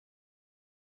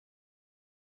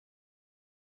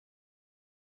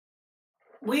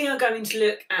we are going to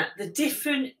look at the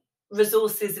different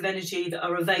resources of energy that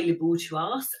are available to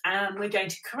us, and we're going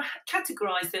to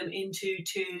categorise them into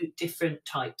two different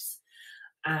types.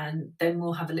 And then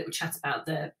we'll have a little chat about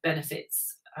the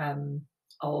benefits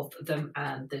of them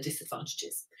and the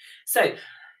disadvantages. So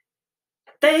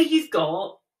there you've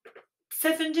got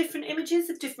 7 different images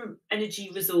of different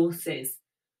energy resources.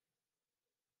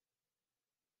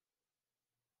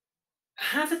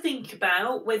 Have a think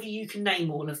about whether you can name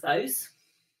all of those.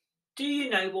 Do you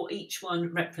know what each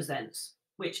one represents?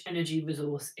 Which energy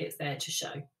resource it's there to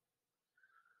show?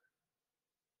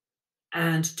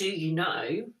 And do you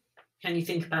know, can you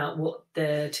think about what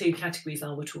the 2 categories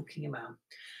are we're talking about?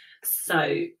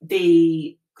 So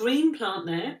the green plant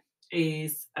there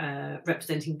is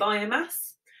representing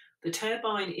biomass. The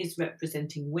turbine is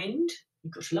representing wind.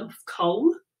 You've got a lump of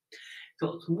coal. You've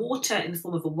got water in the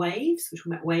form of waves. We're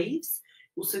talking about waves.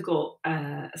 You've also got,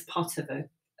 as part of a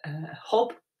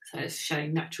hob, so it's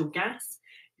showing natural gas.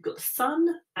 You've got the sun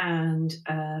and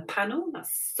panel,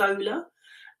 that's solar.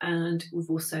 And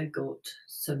we've also got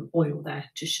some oil there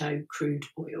to show crude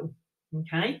oil.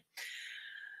 Okay.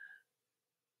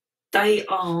 They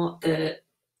are the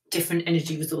different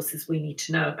energy resources we need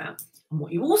to know about. And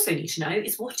what you also need to know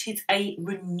is what is a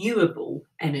renewable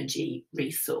energy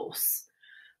resource.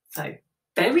 So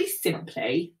very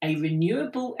simply, a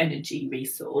renewable energy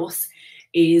resource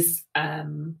is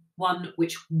one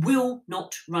which will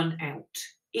not run out.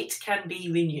 It can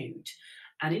be renewed.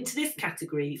 And into this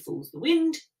category falls the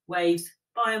wind, waves,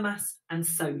 biomass and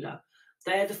solar.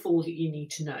 They're the 4 that you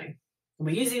need to know. And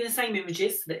we're using the same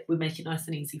images so that we make it nice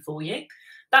and easy for you.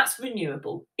 That's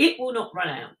renewable. It will not run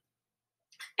out.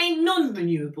 A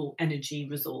non-renewable energy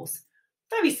resource,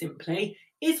 very simply,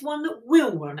 is one that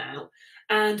will run out.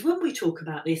 And when we talk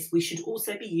about this, we should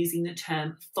also be using the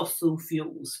term fossil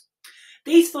fuels.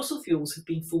 These fossil fuels have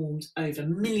been formed over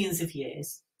millions of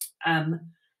years.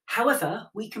 However,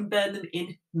 we can burn them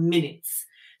in minutes.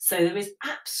 So there is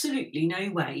absolutely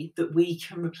no way that we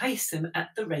can replace them at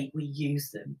the rate we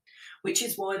use them, which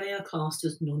is why they are classed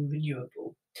as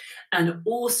non-renewable. And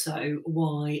also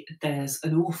why there's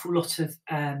an awful lot of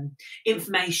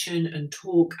information and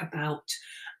talk about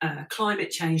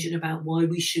climate change and about why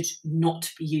we should not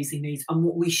be using these and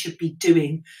what we should be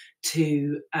doing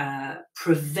to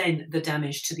prevent the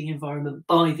damage to the environment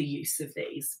by the use of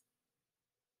these.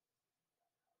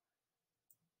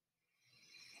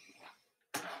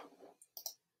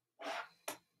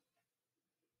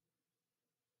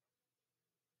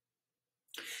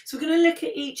 So we're going to look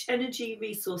at each energy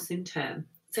resource in turn.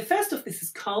 So first off, this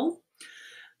is coal.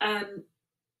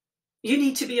 You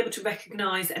need to be able to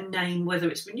recognise and name whether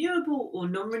it's renewable or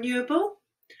non-renewable,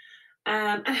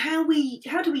 and how do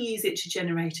we use it to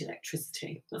generate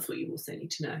electricity. That's what you also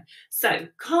need to know. So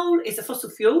coal is a fossil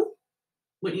fuel.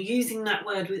 When you're using that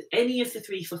word with any of the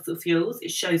 3 fossil fuels,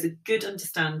 it shows a good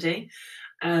understanding.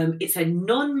 It's a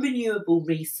non-renewable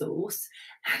resource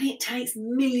and it takes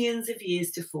millions of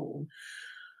years to form.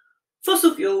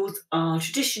 Fossil fuels are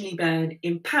traditionally burned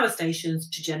in power stations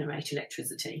to generate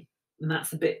electricity. And that's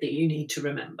the bit that you need to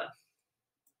remember.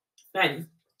 Then,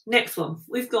 next one,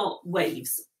 we've got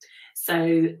waves.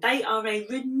 So they are a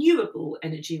renewable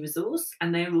energy resource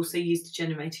and they are also used to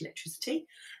generate electricity.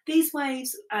 These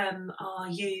waves are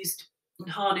used and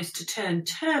harnessed to turn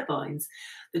turbines.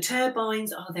 The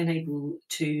turbines are then able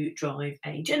to drive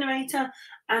a generator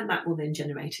and that will then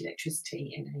generate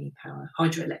electricity in a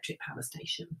hydroelectric power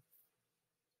station.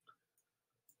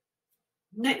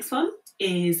 Next one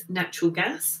is natural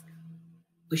gas.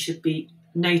 We should be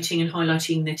noting and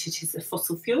highlighting that it is a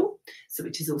fossil fuel, so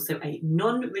it is also a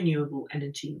non-renewable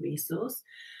energy resource.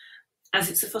 As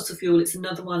it's a fossil fuel, it's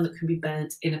another one that can be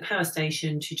burnt in a power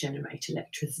station to generate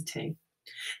electricity.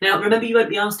 Now, remember, you won't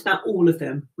be asked about all of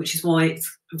them, which is why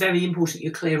it's very important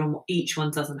you're clear on what each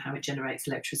one does and how it generates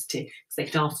electricity, because they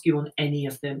could ask you on any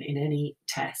of them in any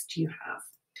test you have.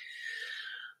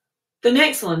 The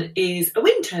next one is a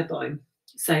wind turbine.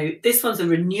 So this one's a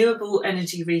renewable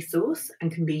energy resource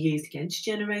and can be used again to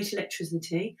generate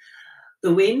electricity.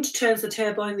 The wind turns the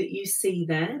turbine that you see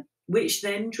there, which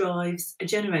then drives a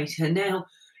generator. Now,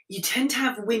 you tend to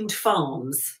have wind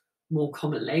farms more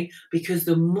commonly because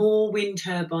the more wind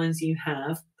turbines you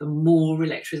have, the more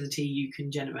electricity you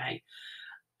can generate.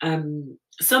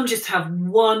 Some just have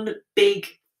one big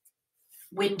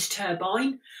wind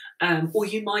turbine, or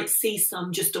you might see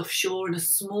some just offshore in a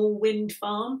small wind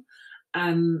farm.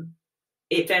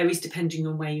 It varies depending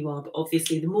on where you are, but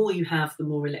obviously the more you have, the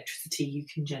more electricity you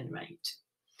can generate.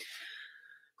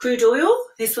 Crude oil,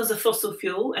 this was a fossil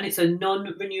fuel and it's a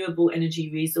non-renewable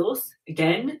energy resource.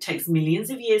 Again, it takes millions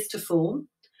of years to form.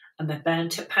 and they're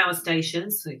burnt at power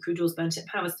stations. So crude oil is burnt at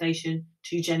power station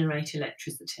to generate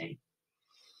electricity.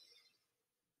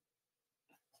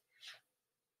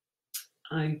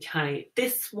 Okay,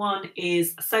 this one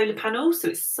is a solar panel, so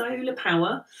it's solar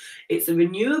power. It's a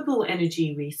renewable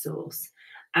energy resource,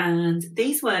 and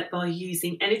these work by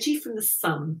using energy from the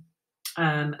sun.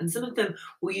 And some of them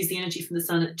will use the energy from the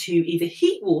sun to either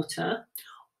heat water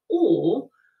or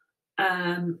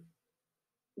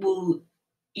will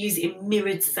use it in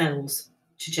mirrored cells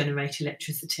to generate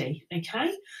electricity.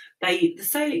 Okay, you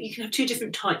can have two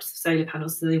different types of solar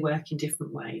panels, so they work in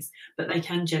different ways, but they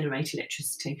can generate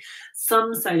electricity.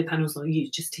 Some solar panels are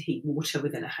used just to heat water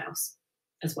within a house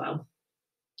as well,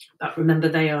 but remember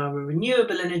they are a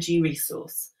renewable energy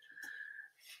resource.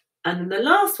 And then the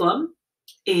last one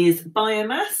is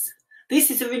biomass. This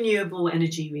is a renewable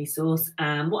energy resource,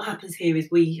 and what happens here is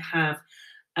we have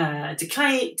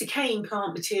decaying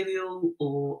plant material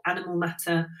or animal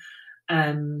matter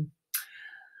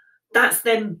that's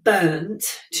then burnt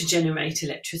to generate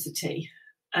electricity.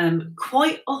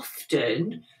 Quite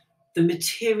often, the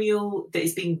material that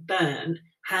is being burnt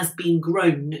has been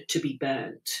grown to be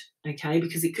burnt, okay,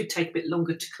 because it could take a bit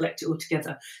longer to collect it all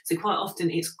together. So quite often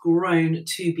it's grown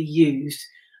to be used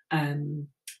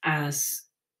as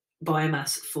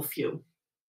biomass for fuel.